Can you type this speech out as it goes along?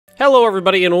Hello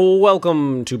everybody and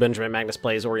welcome to Benjamin Magnus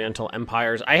Plays Oriental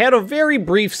Empires. I had a very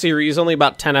brief series, only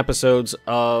about 10 episodes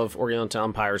of Oriental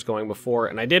Empires going before,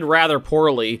 and I did rather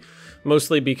poorly,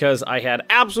 mostly because I had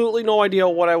absolutely no idea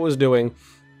what I was doing.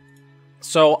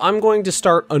 So I'm going to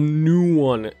start a new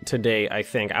one today, I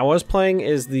think. I was playing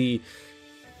as the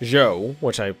Zhou,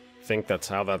 which I think that's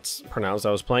how that's pronounced.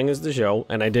 I was playing as the Zhou,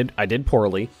 and I did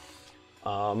poorly.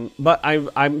 But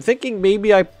I'm thinking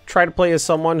maybe I try to play as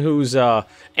someone who's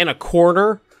in a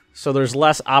corner, so there's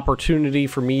less opportunity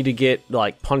for me to get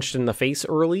like punched in the face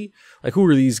early. Like, who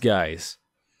are these guys?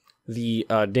 The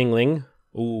Dingling.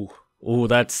 Ooh,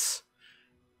 that's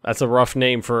a rough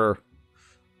name for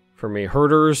me.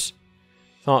 Herders.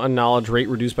 Thought and knowledge rate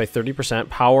reduced by 30%.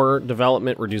 Power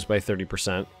development reduced by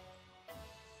 30%.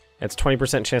 It's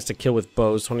 20% chance to kill with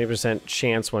bows. 20%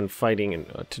 chance when fighting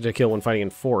to kill when fighting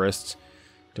in forests.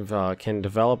 Can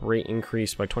develop rate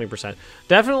increase by 20%.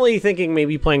 Definitely thinking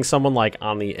maybe playing someone like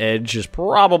on the edge is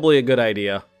probably a good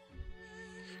idea.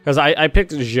 Because I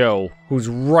picked Zhou, who's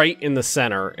right in the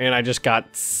center, and I just got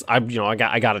I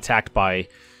got attacked by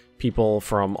people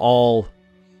from all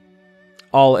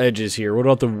edges here. What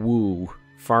about the Wu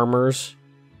farmers?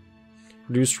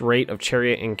 Reduced rate of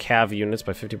chariot and cav units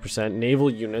by 50%. Naval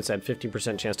units at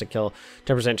 50% chance to kill,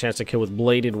 10% chance to kill with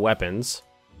bladed weapons.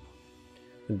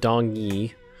 Dong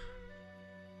Yi.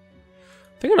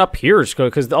 I think up here is good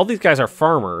because all these guys are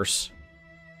farmers.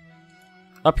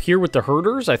 Up here with the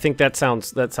herders, I think that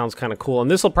sounds kind of cool, and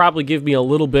this will probably give me a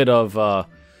little bit of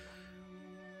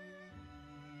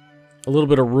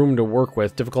room to work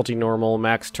with. Difficulty normal,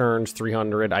 max turns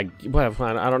 300. I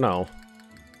don't know.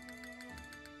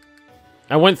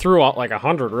 I went through like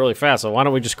 100 really fast, so why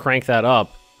don't we just crank that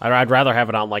up? I'd rather have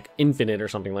it on like infinite or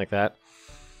something like that.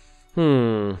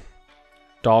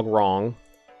 Dog wrong.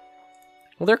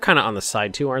 Well, they're kind of on the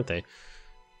side too, aren't they?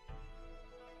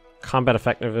 Combat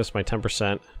effectiveness by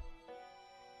 10%.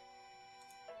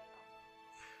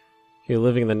 You're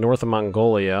living in the north of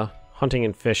Mongolia. Hunting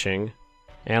and fishing.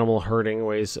 Animal herding,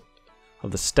 ways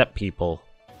of the steppe people.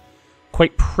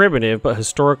 Quite primitive, but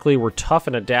historically were tough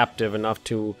and adaptive enough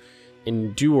to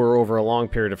endure over a long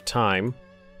period of time.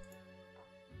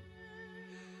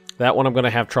 That one I'm going to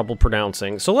have trouble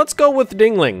pronouncing. So let's go with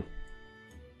Dingling.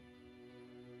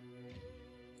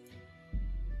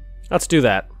 Let's do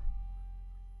that.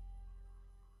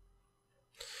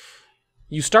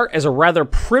 You start as a rather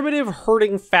primitive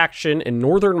herding faction in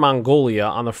northern Mongolia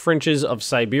on the fringes of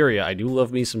Siberia. I do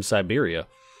love me some Siberia.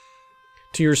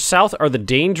 To your south are the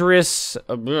dangerous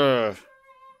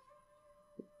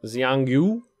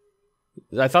Xiangyu.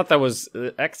 I thought that was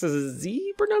X is a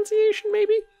Z pronunciation,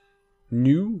 maybe?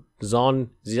 New? Zion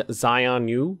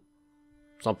Yu?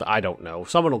 Something, I don't know.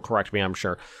 Someone will correct me, I'm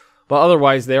sure. But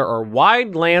otherwise, there are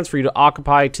wide lands for you to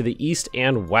occupy to the east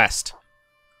and west.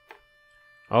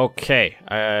 Okay.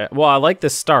 Well, I like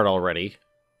this start already.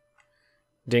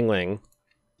 Dingling.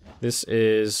 This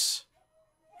is...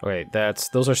 Okay,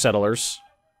 those are settlers.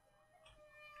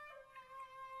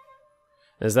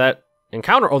 Is that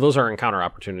encounter? Oh, those are encounter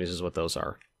opportunities is what those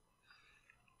are.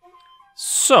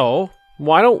 So,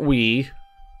 why don't we...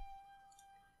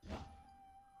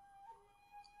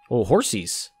 Oh,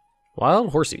 horsies.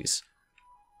 Wild horsies.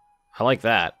 I like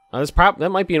that. That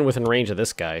might be within range of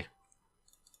this guy.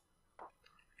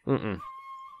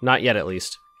 Not yet, at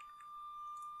least.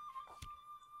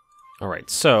 Alright,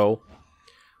 so...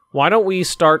 Why don't we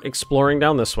start exploring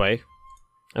down this way?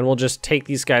 And we'll just take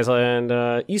these guys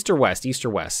and... east or west? East or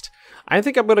west? I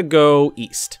think I'm going to go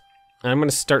east. And I'm going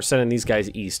to start sending these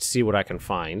guys east, see what I can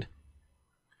find.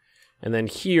 And then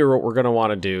here, what we're going to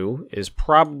want to do is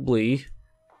probably...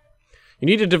 You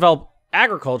need to develop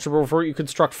agriculture before you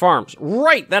construct farms.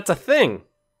 Right, that's a thing.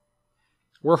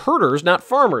 We're herders, not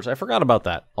farmers. I forgot about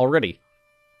that already.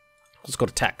 Let's go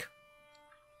to tech.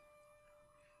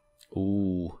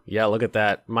 Ooh, yeah, look at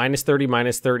that. Minus 30,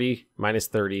 minus 30, minus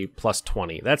 30, plus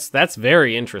 20. That's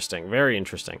very interesting, very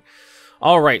interesting.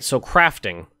 All right, so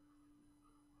crafting.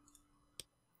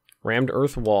 Rammed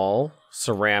earth wall,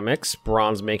 ceramics,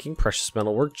 bronze making, precious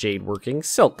metalwork, jade working,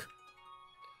 silk.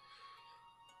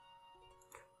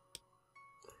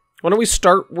 Why don't we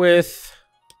start with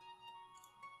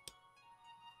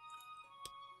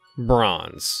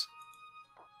bronze?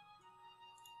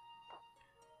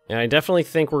 And I definitely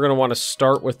think we're going to want to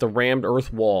start with the rammed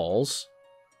earth walls.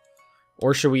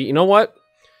 Or should we, you know what?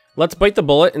 Let's bite the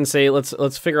bullet and say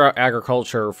let's figure out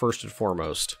agriculture first and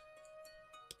foremost.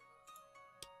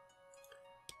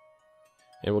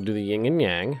 And we'll do the yin and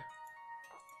yang.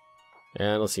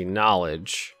 And let's see,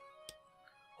 knowledge.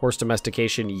 Horse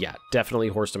domestication, yeah, definitely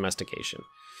horse domestication.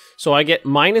 So I get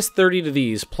minus 30 to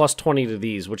these, plus 20 to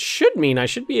these, which should mean I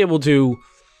should be able to,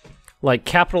 like,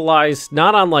 capitalize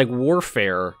not on, like,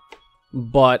 warfare,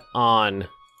 but on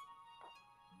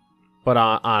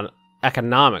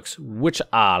economics, which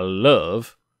I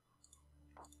love.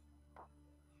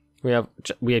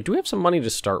 We do have some money to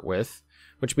start with,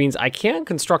 which means I can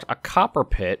construct a copper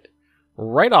pit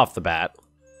right off the bat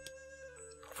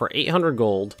for 800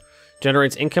 gold,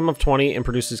 generates income of 20, and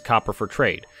produces copper for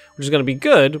trade, which is going to be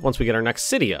good once we get our next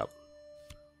city up.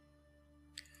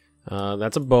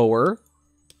 That's a bower.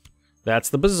 That's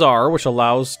the bazaar, which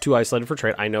allows 2 isolated for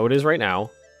trade. I know it is right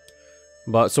now.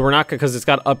 But, so we're not, because it's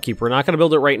got upkeep, we're not going to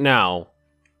build it right now.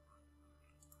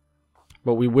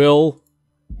 But we'll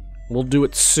do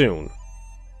it soon.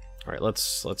 Alright,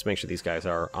 let's make sure these guys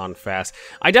are on fast.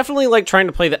 I definitely like trying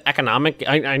to play the economic.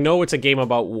 I know it's a game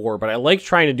about war, but I like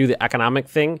trying to do the economic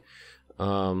thing.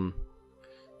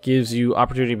 Gives you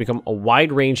opportunity to become a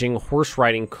wide-ranging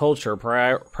horse-riding culture,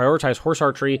 prioritize horse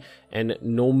archery and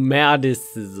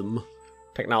nomadicism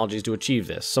technologies to achieve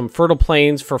this. Some fertile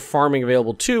plains for farming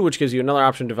available too, which gives you another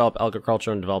option to develop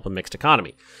agriculture and develop a mixed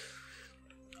economy.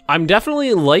 I'm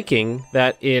definitely liking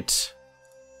that it...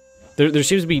 There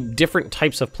seems to be different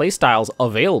types of playstyles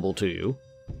available to you.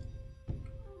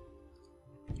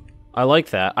 I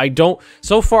like that. I don't...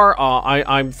 So far,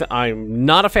 I'm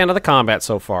not a fan of the combat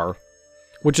so far,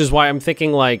 which is why I'm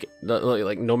thinking like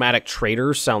nomadic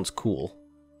traders sounds cool.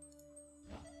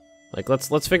 Like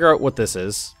let's figure out what this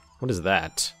is. What is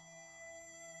that?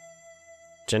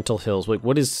 Gentle hills. Wait,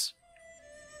 what is?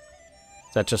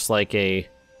 Is that just like a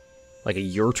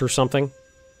yurt or something?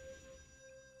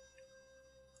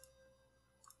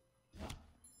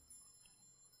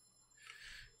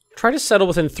 Try to settle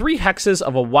within 3 hexes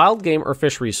of a wild game or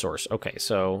fish resource. Okay,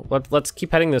 so let's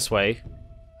keep heading this way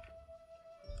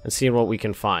and seeing what we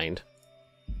can find.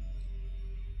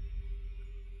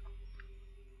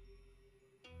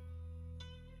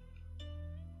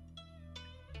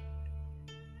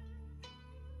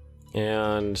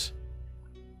 And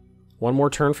one more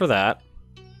turn for that.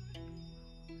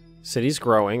 City's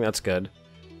growing, that's good.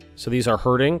 So these are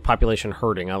herding, population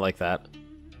herding, I like that.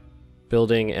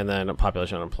 Building, and then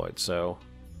population unemployed. So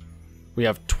we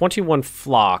have 21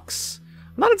 flocks.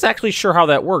 I'm not exactly sure how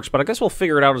that works, but I guess we'll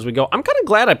figure it out as we go. I'm kind of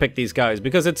glad I picked these guys,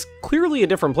 because it's clearly a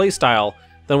different playstyle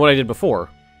than what I did before.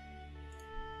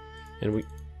 And we...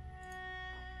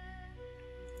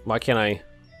 Why can't I...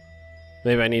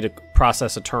 Maybe I need to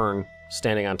process a turn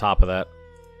standing on top of that.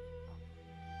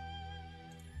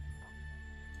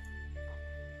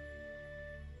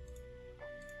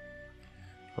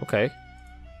 Okay.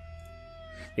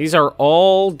 These are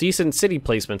all decent city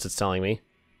placements, it's telling me.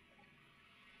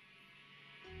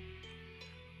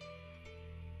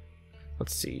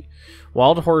 Let's see.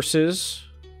 Wild horses.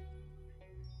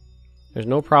 There's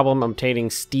no problem obtaining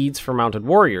steeds for mounted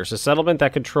warriors. A settlement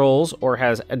that controls or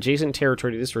has adjacent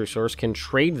territory to this resource can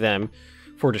trade them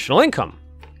for additional income.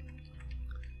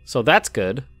 So that's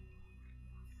good.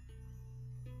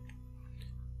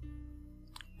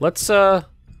 Let's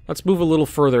move a little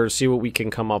further to see what we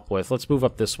can come up with. Let's move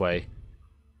up this way.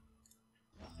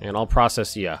 And I'll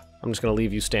process, yeah. I'm just going to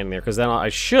leave you standing there, because then I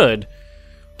should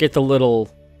get the little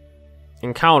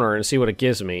encounter and see what it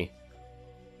gives me.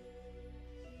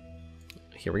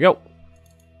 Here we go.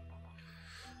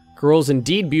 Girl's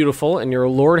indeed beautiful, and your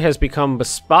lord has become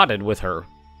bespotted with her.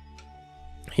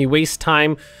 He wastes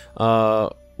time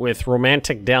with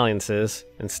romantic dalliances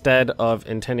instead of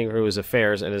intending for his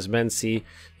affairs, and his men see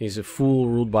he's a fool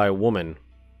ruled by a woman.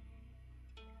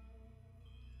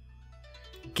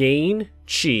 Gain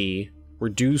chi,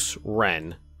 reduce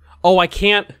ren. Oh, I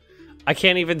can't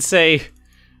even say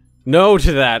no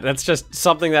to that. That's just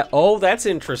something that, oh, that's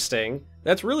interesting.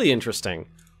 That's really interesting.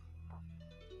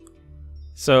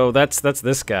 So that's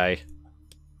this guy.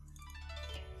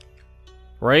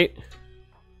 Right?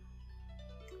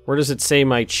 Where does it say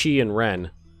my chi and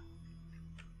ren?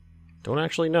 Don't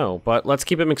actually know, but let's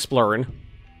keep him exploring.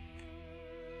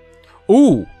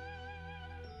 Ooh!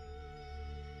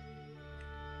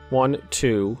 1,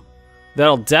 2.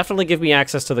 That'll definitely give me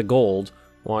access to the gold.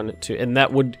 1, 2, and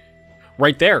that would...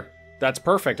 Right there. That's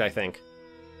perfect, I think.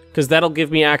 Because that'll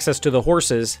give me access to the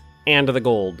horses and to the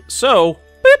gold. So,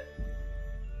 beep!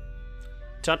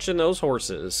 Touching those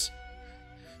horses.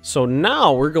 So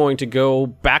now we're going to go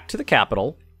back to the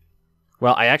capital.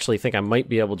 Well, I actually think I might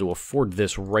be able to afford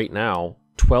this right now.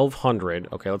 1,200.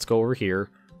 Okay, let's go over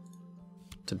here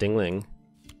to Dingling.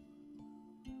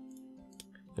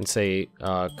 And say,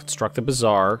 construct the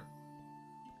bazaar.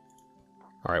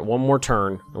 Alright, one more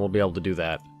turn, and we'll be able to do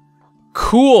that.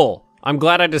 Cool! I'm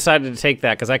glad I decided to take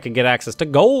that, because I can get access to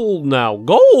gold now.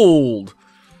 Gold!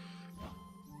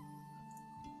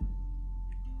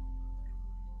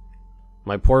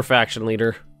 My poor faction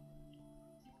leader.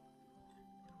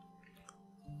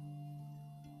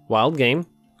 Wild game.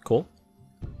 Cool.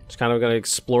 Just kind of going to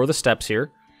explore the steps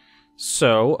here.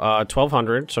 So,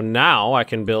 1,200. So now I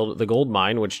can build the gold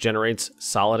mine, which generates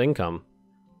solid income.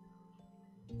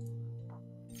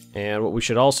 And what we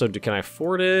should also do, can I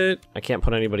afford it? I can't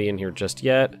put anybody in here just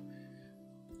yet.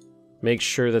 Make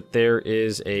sure that there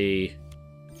is a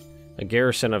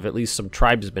garrison of at least some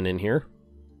tribesmen in here.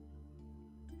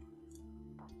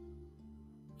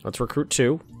 Let's recruit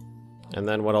 2. And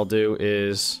then what I'll do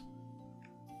is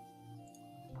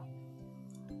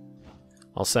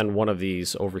I'll send one of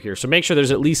these over here. So make sure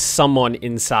there's at least someone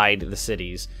inside the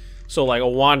cities. So like a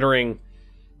wandering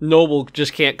noble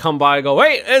just can't come by and go,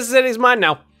 hey, this city's mine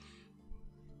now.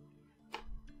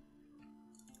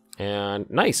 And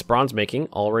nice, bronze making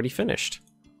already finished.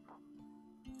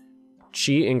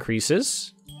 Chi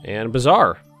increases, and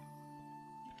bazaar.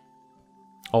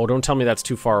 Oh, don't tell me that's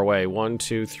too far away. 1,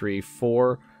 2, 3,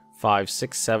 4, 5,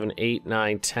 6, 7, 8,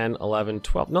 9, 10, 11,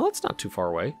 12. No, that's not too far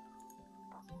away.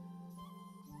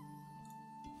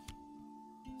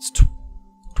 It's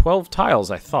 12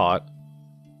 tiles, I thought.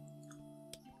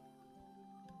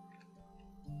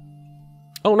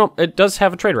 Oh, no, it does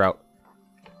have a trade route.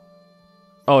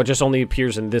 Oh, it just only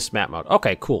appears in this map mode.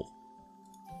 Okay, cool.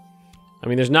 I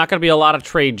mean, there's not going to be a lot of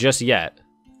trade just yet.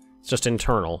 It's just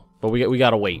internal. But we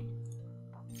gotta wait.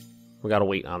 We gotta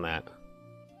wait on that.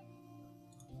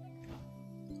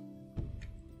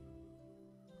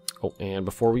 Oh, and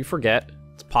before we forget,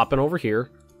 it's popping over here.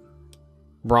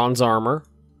 Bronze armor.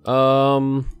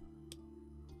 Allows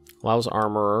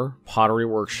armorer. Pottery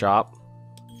workshop.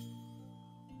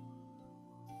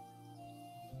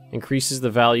 Increases the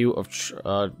value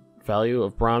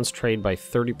of bronze trade by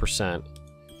 30%.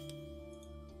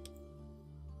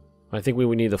 I think we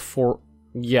would need the 4...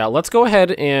 Yeah, let's go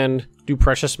ahead and do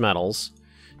precious metals.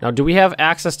 Now, do we have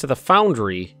access to the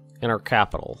foundry in our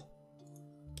capital?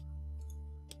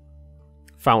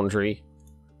 Foundry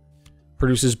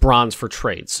produces bronze for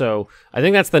trade. So, I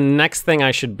think that's the next thing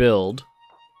I should build.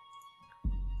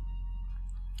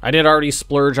 I did already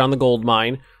splurge on the gold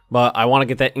mine, but I want to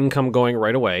get that income going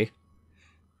right away.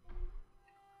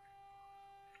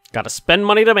 Gotta spend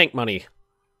money to make money.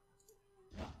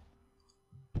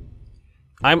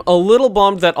 I'm a little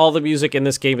bummed that all the music in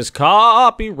this game is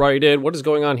copyrighted. What is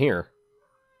going on here?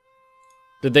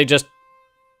 Did they just...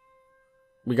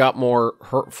 We got more...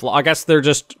 I guess they're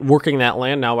just working that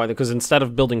land now, because instead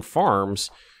of building farms...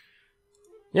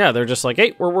 Yeah, they're just like,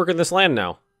 hey, we're working this land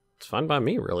now. It's fine by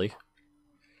me, really.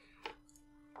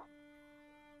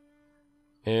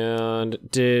 And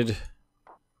did...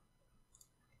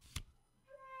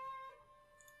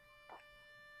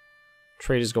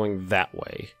 Trade is going that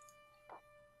way.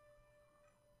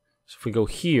 So if we go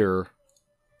here...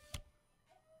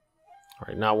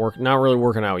 Alright, not really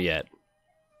working out yet.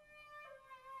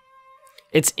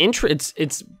 It's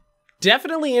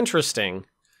definitely interesting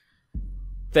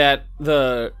that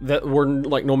we're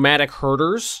like nomadic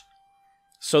herders.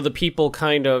 So the people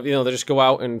kind of, they just go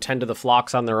out and tend to the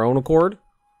flocks on their own accord.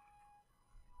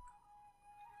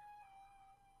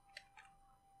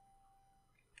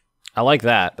 I like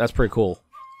that. That's pretty cool.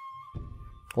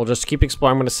 We'll just keep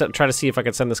exploring. I'm going to try to see if I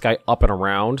can send this guy up and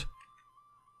around.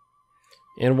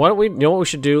 And what we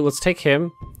should do? Let's take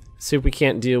him. See if we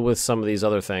can't deal with some of these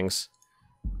other things.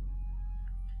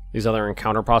 These other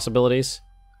encounter possibilities.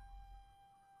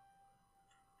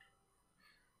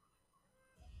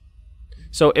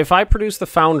 So if I produce the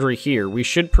foundry here, we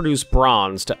should produce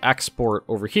bronze to export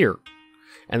over here.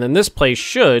 And then this place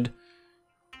should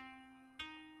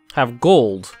have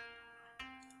gold.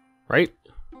 Right?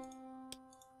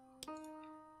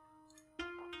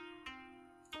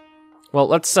 Well,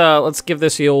 let's give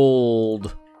this the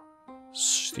old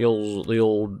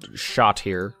shot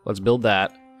here. Let's build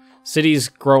that. City's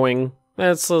growing.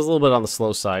 It's a little bit on the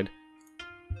slow side,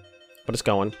 but it's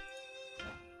going.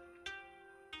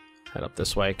 Head up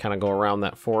this way, kind of go around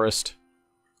that forest.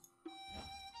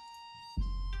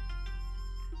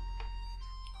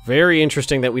 Very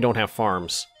interesting that we don't have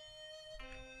farms.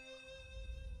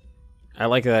 I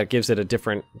like that it gives it a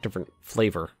different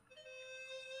flavor.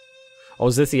 Oh,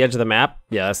 is this the edge of the map?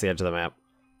 Yeah, that's the edge of the map.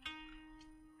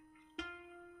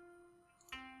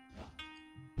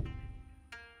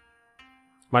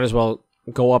 Might as well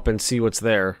go up and see what's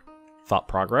there. Thought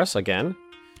progress again.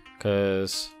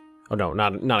 Because... Oh, no,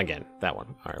 not again. That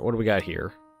one. Alright, what do we got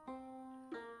here?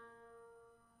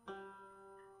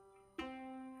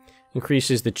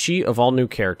 Increases the chi of all new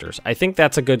characters. I think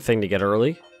that's a good thing to get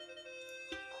early.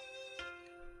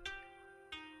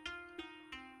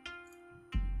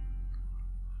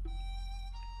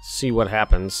 See what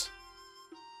happens.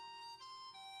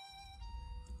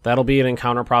 That'll be an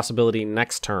encounter possibility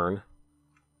next turn.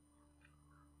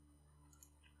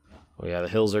 Oh yeah, the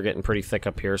hills are getting pretty thick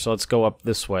up here, so let's go up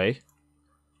this way.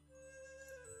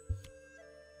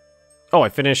 Oh, I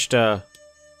finished that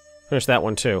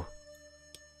one too.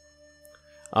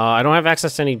 I don't have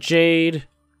access to any jade.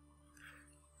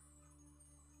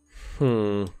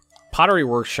 Pottery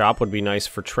workshop would be nice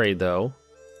for trade, though.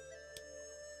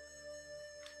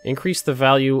 Increase the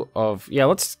value of... Yeah,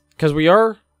 let's... Because we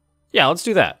are... Yeah, let's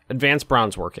do that. Advanced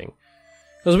bronze working.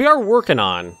 Because we are working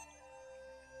on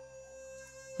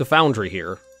the foundry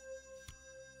here.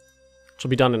 Which will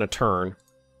be done in a turn.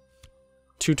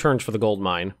 2 turns for the gold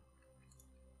mine.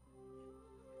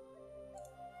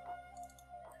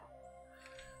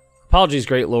 Apologies,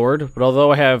 great lord, but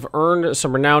although I have earned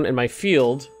some renown in my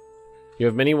field, you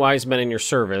have many wise men in your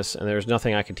service, and there's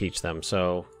nothing I can teach them,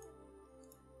 so...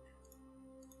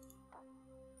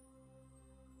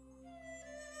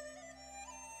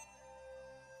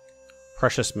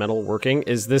 Precious metal working.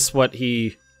 Is this what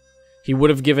he would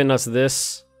have given us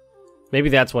this? Maybe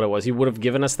that's what it was. He would have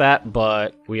given us that,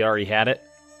 but we already had it.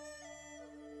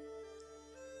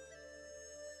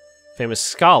 Famous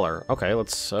scholar. Okay,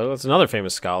 let's another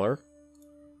famous scholar.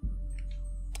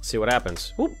 Let's see what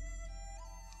happens. Whoop.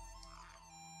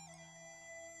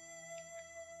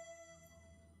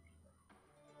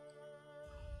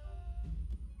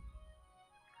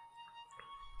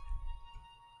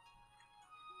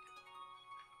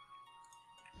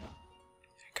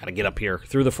 Gotta get up here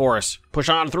through the forest. Push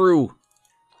on through.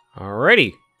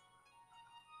 Alrighty.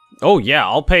 Oh yeah,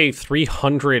 I'll pay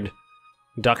 300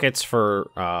 ducats for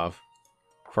a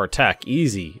tech.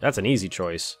 Easy. That's an easy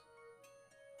choice.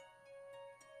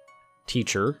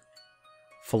 Teacher.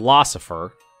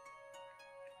 Philosopher.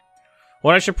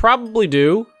 What I should probably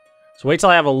do is wait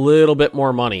till I have a little bit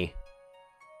more money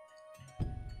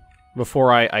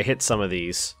before I hit some of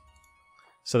these,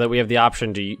 so that we have the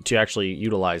option to actually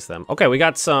utilize them. Okay, we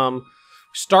got some...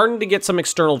 Starting to get some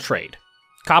external trade.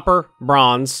 Copper,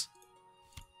 bronze.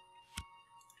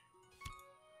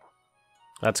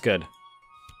 That's good.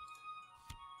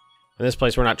 In this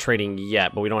place, we're not trading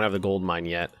yet, but we don't have the gold mine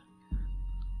yet.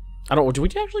 Do we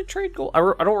actually trade gold?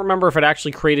 I don't remember if it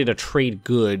actually created a trade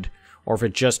good, or if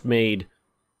it just made...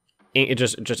 It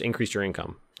just increased your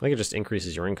income. I think it just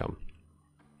increases your income.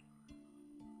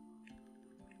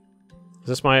 Is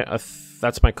this my...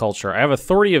 that's my culture. I have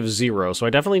authority of 0, so I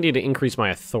definitely need to increase my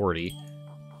authority.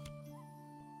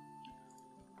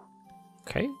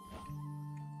 Okay.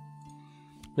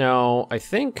 Now, I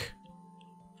think...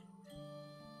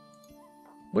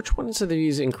 Which ones of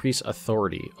these increase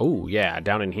authority? Oh, yeah,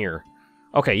 down in here.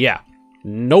 Okay, yeah.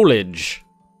 Knowledge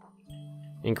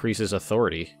increases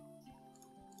authority.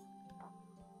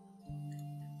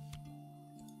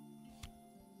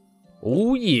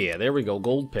 Oh, yeah, there we go.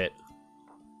 Gold pit.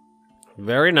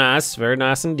 Very nice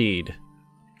indeed.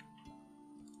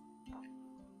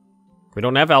 We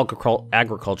don't have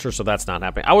agriculture, so that's not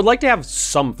happening. I would like to have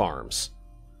some farms.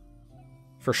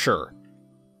 For sure.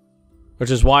 Which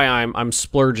is why I'm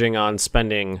splurging on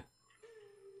spending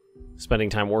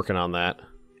time working on that.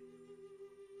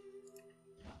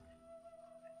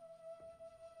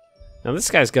 Now this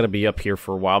guy's got to be up here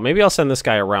for a while. Maybe I'll send this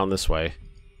guy around this way.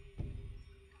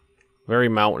 Very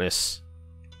mountainous.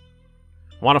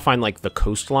 I want to find, like, the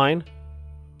coastline.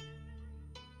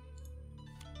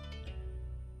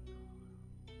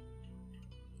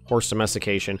 Horse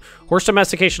domestication. Horse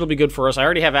domestication will be good for us. I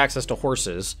already have access to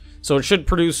horses. So it should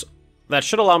produce... That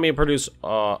should allow me to produce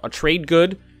a trade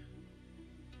good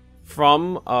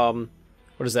from... what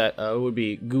is that? It would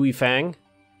be Gooey Fang.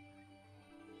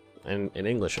 In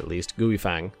English, at least. Gooey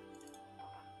Fang.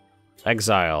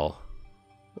 Exile.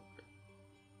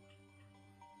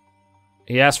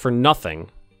 He asked for nothing.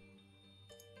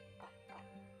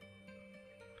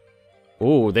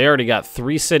 Ooh, they already got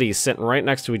 3 cities sitting right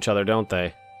next to each other, don't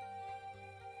they?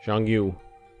 Zhangyu.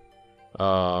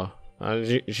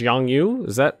 Zhangyu?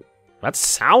 Is that... That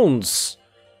sounds...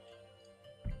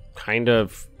 kind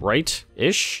of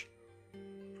right-ish?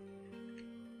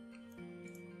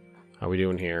 How we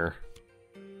doing here?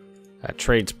 That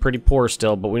trade's pretty poor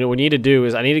still, but what we need to do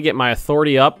is I need to get my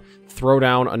authority up, throw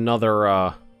down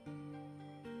another,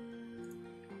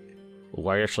 Ooh,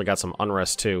 I actually got some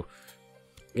unrest, too.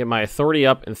 Get my authority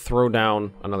up and throw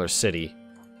down another city.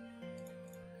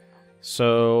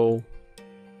 So...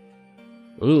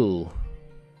 Ooh.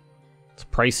 It's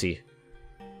pricey.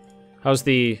 How's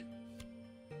the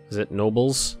Is it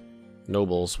nobles?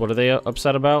 Nobles. What are they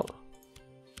upset about?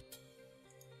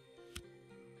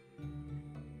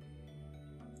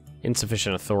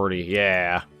 Insufficient authority.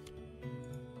 Yeah.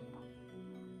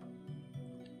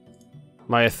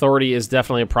 My authority is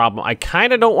definitely a problem. I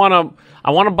kind of don't want to...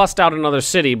 I want to bust out another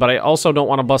city, but I also don't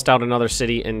want to bust out another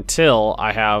city until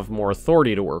I have more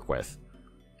authority to work with.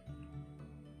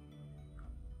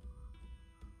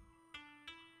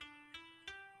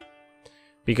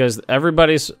 Because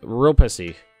everybody's real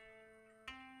pissy.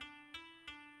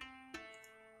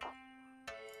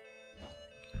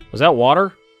 Was that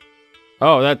water?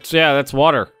 Oh, that's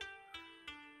water.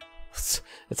 It's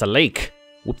a lake.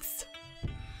 Whoops.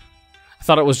 I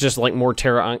thought it was just like more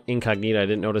terra incognita. I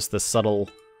didn't notice the subtle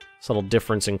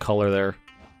difference in color there.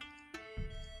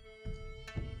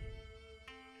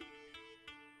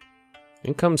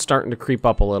 Income's starting to creep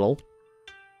up a little.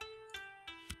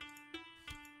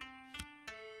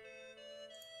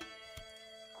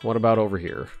 What about over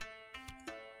here?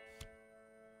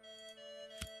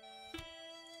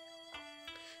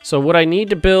 So would I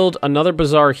need to build another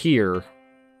bazaar here?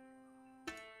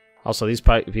 Also, these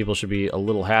people should be a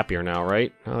little happier now,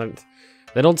 right?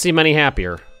 They don't seem any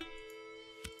happier.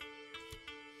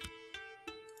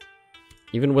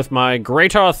 Even with my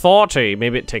greater authority.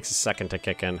 Maybe it takes a second to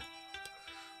kick in.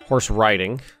 Horse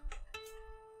riding.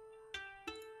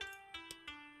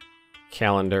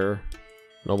 Calendar.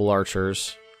 Noble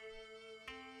archers.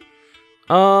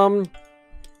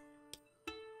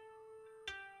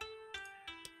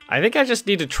 I think I just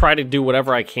need to try to do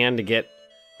whatever I can to get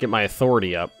my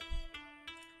authority up.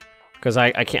 Because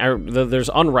I can't. There's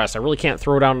unrest. I really can't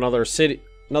throw down another city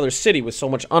with so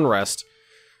much unrest.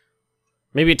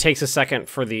 Maybe it takes a second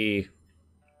for a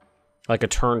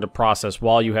turn to process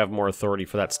while you have more authority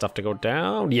for that stuff to go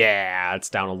down. Yeah, it's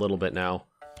down a little bit now.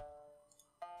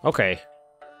 Okay,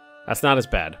 that's not as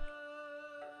bad.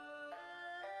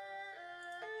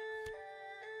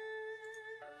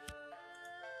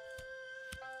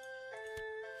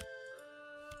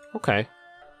 Okay.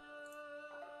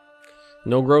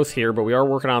 No growth here, but we are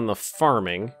working on the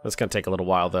farming. That's going to take a little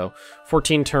while, though.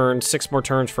 14 turns, 6 more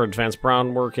turns for advanced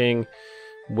brown working.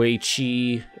 Wei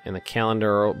Chi and the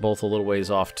calendar are both a little ways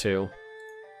off, too.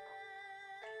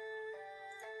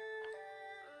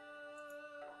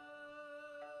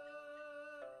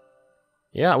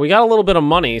 Yeah, we got a little bit of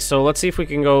money, so let's see if we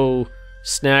can go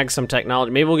snag some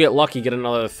technology. Maybe we'll get lucky, get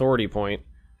another authority point.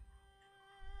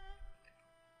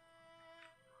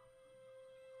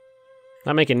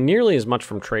 Not making nearly as much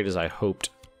from trade as I hoped.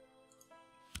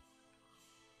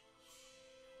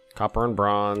 Copper and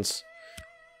bronze.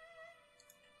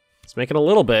 It's making a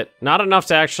little bit. Not enough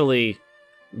to actually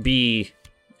be,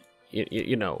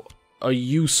 you know, a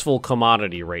useful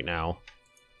commodity right now.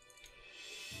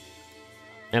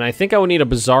 And I think I would need a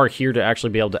bazaar here to actually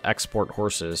be able to export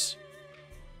horses.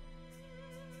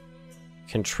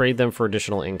 Can trade them for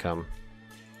additional income.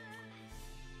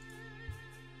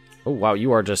 Oh, wow,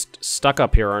 you are just stuck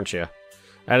up here, aren't you?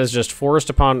 That is just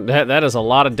forest upon... That is a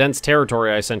lot of dense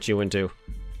territory I sent you into.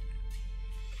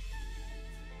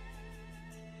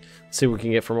 Let's see what we can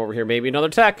get from over here. Maybe another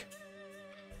tech.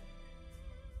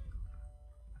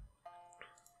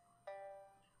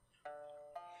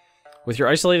 With your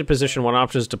isolated position, one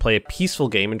option is to play a peaceful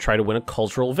game and try to win a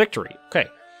cultural victory. Okay.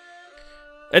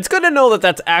 It's good to know that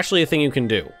that's actually a thing you can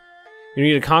do. You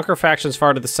need to conquer factions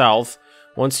far to the south.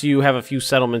 Once you have a few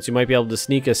settlements, you might be able to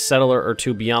sneak a settler or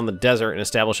two beyond the desert and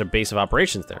establish a base of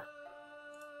operations there.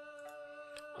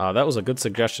 That was a good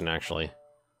suggestion, actually.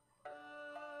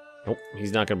 Nope,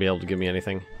 he's not going to be able to give me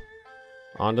anything.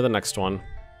 On to the next one.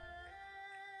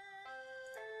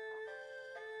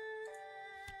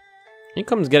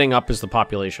 Income's getting up as the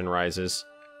population rises.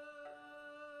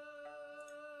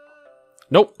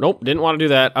 Nope, nope, didn't want to do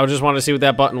that. I just wanted to see what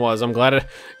that button was. I'm glad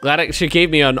she gave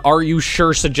me an "Are you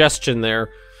sure?" suggestion there.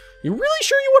 You really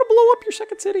sure you want to blow up your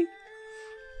second city?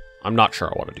 I'm not sure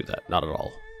I want to do that. Not at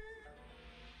all.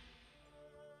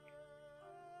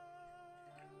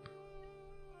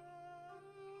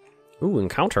 Ooh,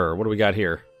 encounter. What do we got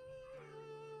here?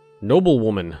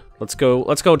 Noblewoman. Let's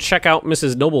go check out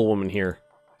Mrs. Noblewoman here.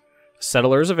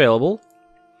 Settler is available.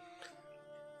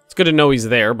 It's good to know he's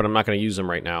there, but I'm not going to use him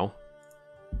right now.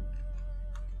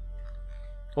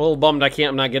 A little bummed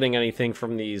I'm not getting anything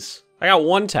from these. I got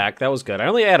one tech, that was good. I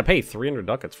only had to pay 300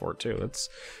 ducats for it too. That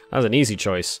was an easy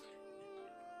choice.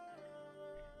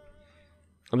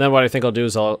 And then what I think I'll do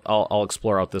is I'll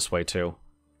explore out this way too.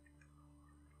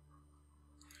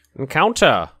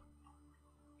 Encounter.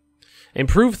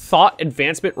 Improve thought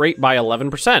advancement rate by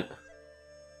 11%.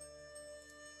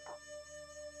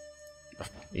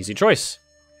 Easy choice.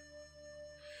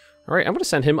 All right, I'm going to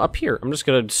send him up here. I'm just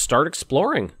going to start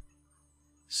exploring.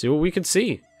 See what we could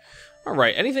see. All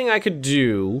right, anything I could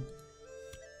do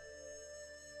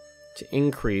to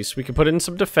increase. We could put in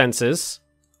some defenses.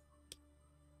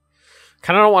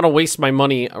 Kind of don't want to waste my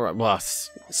money. Well,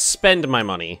 spend my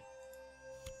money.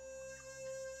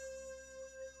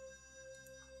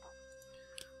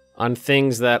 On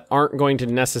things that aren't going to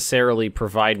necessarily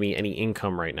provide me any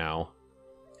income right now.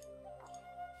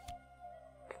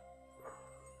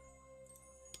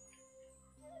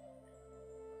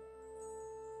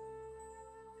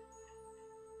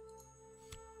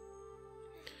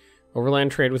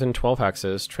 Overland trade within 12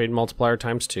 hexes. Trade multiplier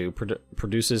times 2.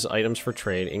 Produces items for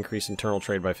trade. Increase internal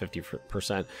trade by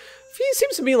 50%. It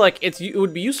seems to me like it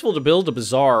would be useful to build a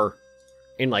bazaar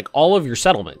in like all of your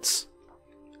settlements.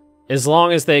 As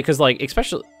long as they, because like,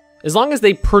 especially, as long as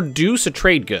they produce a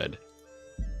trade good.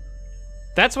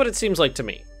 That's what it seems like to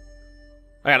me.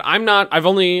 Again,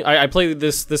 I played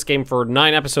this game for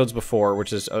 9 episodes before,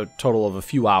 which is a total of a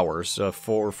few hours,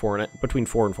 between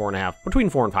 4 and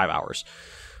 5 hours.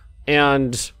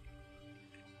 And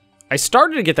I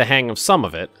started to get the hang of some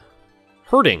of it.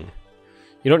 Herding.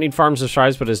 You don't need farms or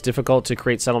tribes, but it's difficult to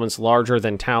create settlements larger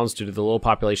than towns due to the low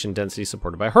population density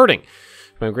supported by herding.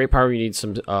 With great power, you need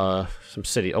some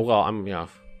city. Oh, well, I'm,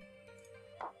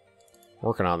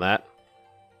 working on that.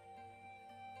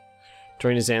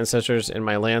 Join his ancestors, and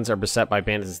my lands are beset by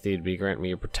bandits. They would be grant me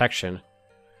your protection.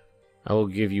 I will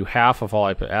give you half of all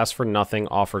I ask for nothing,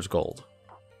 offers gold.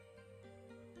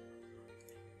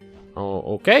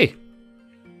 Oh, okay.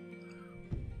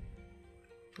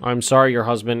 I'm sorry your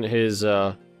husband has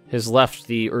left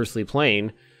the earthly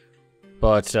plane,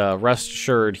 but rest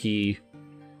assured he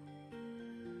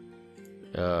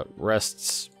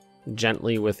rests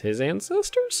gently with his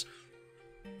ancestors.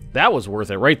 That was worth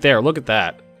it right there. Look at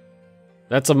that.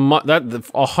 That's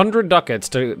 100 ducats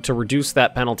to reduce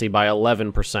that penalty by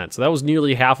 11%. So that was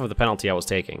nearly half of the penalty I was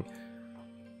taking.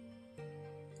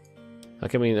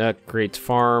 Like, I mean, that creates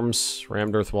farms,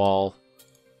 rammed earth wall.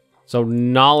 So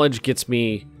knowledge gets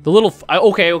me the little.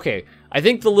 Okay. I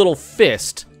think the little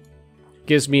fist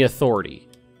gives me authority.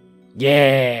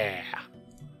 Yeah.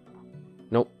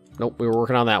 Nope. We were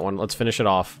working on that one. Let's finish it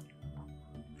off.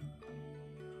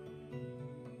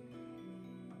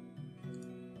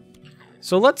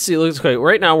 So let's see. Okay,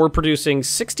 right now we're producing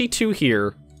 62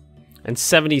 here and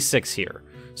 76 here.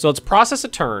 So let's process a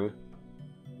turn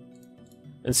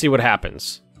and see what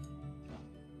happens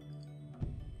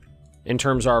in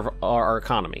terms of our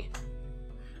economy.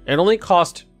 It only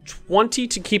cost 20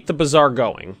 to keep the bazaar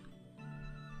going.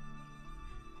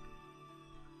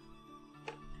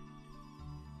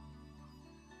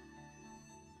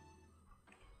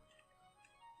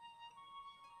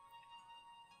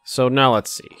 So now let's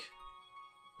see.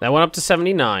 That went up to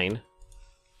 79.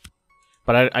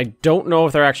 But I don't know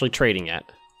if they're actually trading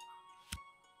yet.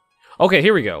 Okay,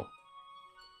 here we go.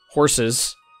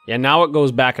 Horses. Yeah, now it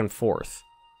goes back and forth.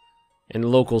 And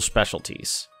local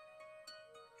specialties.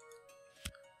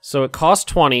 So it costs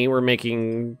 20. We're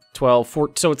making 12,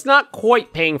 14. So it's not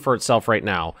quite paying for itself right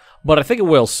now. But I think it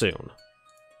will soon.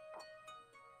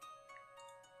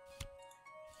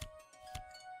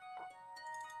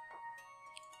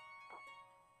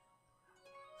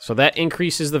 So that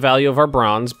increases the value of our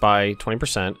bronze by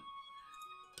 20%.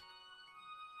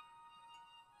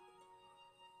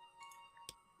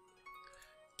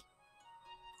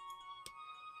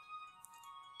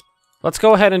 Let's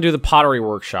go ahead and do the pottery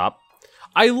workshop.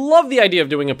 I love the idea of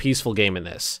doing a peaceful game in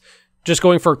this. Just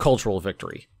going for a cultural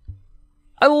victory.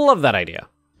 I love that idea.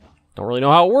 Don't really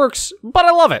know how it works, but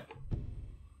I love it.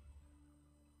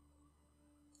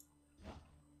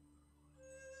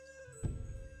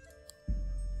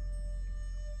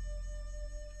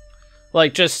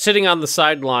 Like, just sitting on the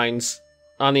sidelines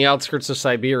on the outskirts of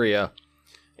Siberia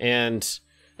and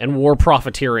war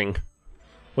profiteering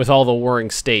with all the warring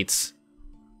states.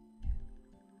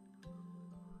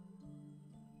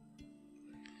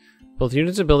 Both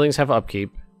units and buildings have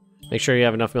upkeep. Make sure you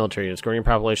have enough military units. Growing your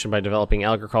population by developing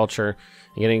agriculture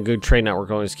and getting a good trade network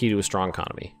going is key to a strong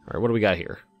economy. All right, what do we got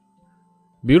here?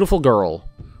 Beautiful girl.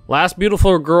 Last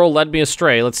beautiful girl led me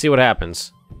astray. Let's see what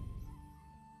happens.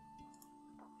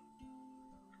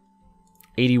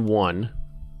 81.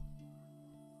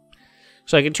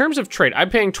 So like in terms of trade, I'm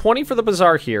paying 20 for the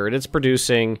bazaar here, and it's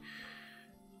producing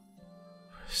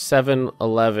 7,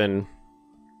 11,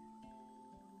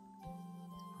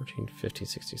 14, 15,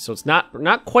 16. So it's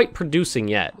not quite producing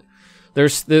yet. They're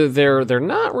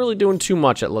not really doing too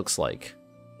much, it looks like.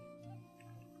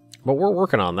 But we're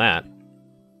working on that.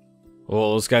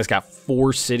 Oh, those guys got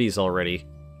 4 cities already.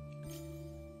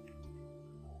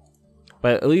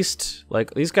 But at least,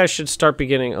 like, these guys should start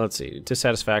beginning, let's see,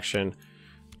 dissatisfaction,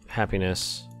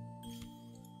 happiness,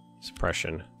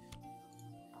 suppression.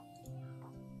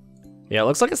 Yeah, it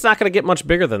looks like it's not going to get much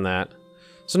bigger than that.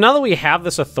 So now that we have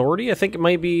this authority, I think it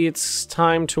might be it's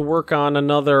time to work on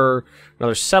another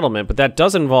settlement, but that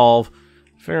does involve,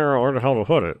 where the hell to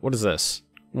put it? What is this?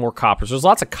 More coppers. There's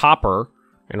lots of copper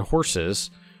and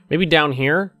horses. Maybe down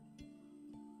here,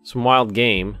 some wild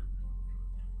game.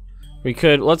 We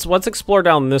could let's explore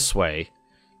down this way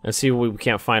and see what we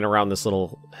can't find around this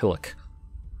little hillock.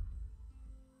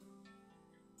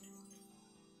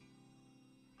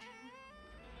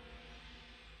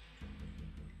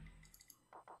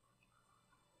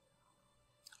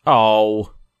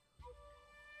 Oh.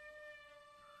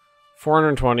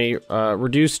 420,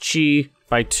 reduce chi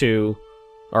by 2.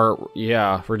 Or,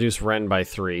 yeah, reduce ren by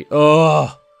 3.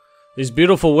 Ugh! These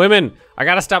beautiful women! I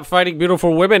gotta stop fighting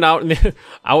beautiful women out in the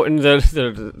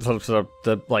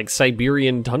like,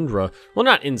 Siberian tundra. Well,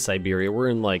 not in Siberia, we're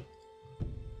in, like,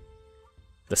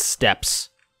 the steppes.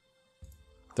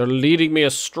 They're leading me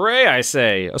astray, I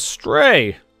say!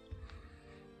 Astray!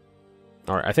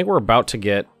 Alright, I think we're about to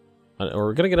get...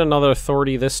 we're gonna get another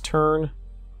authority this turn.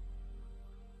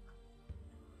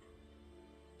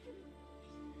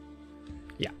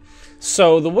 Yeah.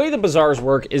 So the way the bazaars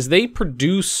work is they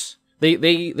produce,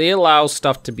 they allow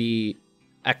stuff to be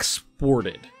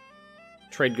exported.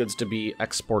 Trade goods to be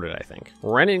exported, I think.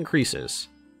 Rent increases.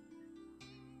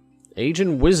 Age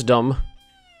and wisdom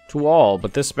to all,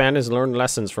 but this man has learned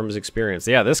lessons from his experience.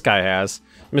 Yeah, this guy has.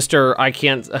 Mr. I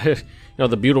can't, you know,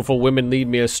 the beautiful women lead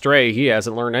me astray. He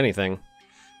hasn't learned anything.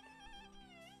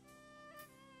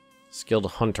 Skilled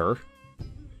hunter.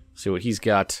 See what he's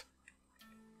got.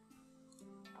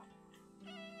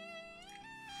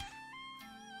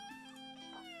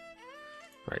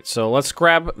 Alright, so let's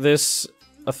grab this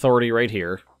authority right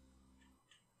here.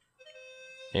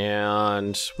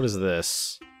 And what is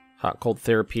this? Hot cold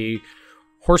therapy.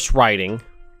 Horse riding,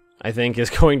 I think, is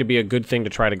going to be a good thing to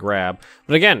try to grab.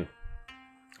 But again,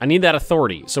 I need that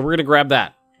authority, so we're going to grab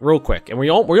that real quick. And we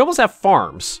almost have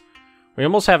farms. We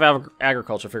almost have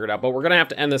agriculture figured out, but we're going to have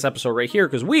to end this episode right here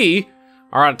because we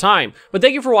are out of time. But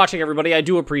thank you for watching, everybody. I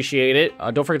do appreciate it.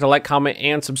 Don't forget to like, comment,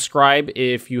 and subscribe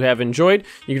if you have enjoyed.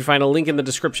 You can find a link in the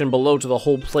description below to the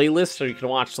whole playlist, so you can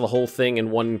watch the whole thing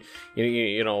in one,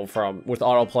 you know, with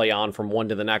autoplay on from one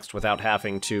to the next without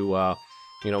having to,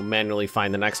 you know, manually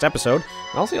find the next episode.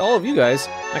 And I'll see all of you guys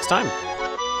next time.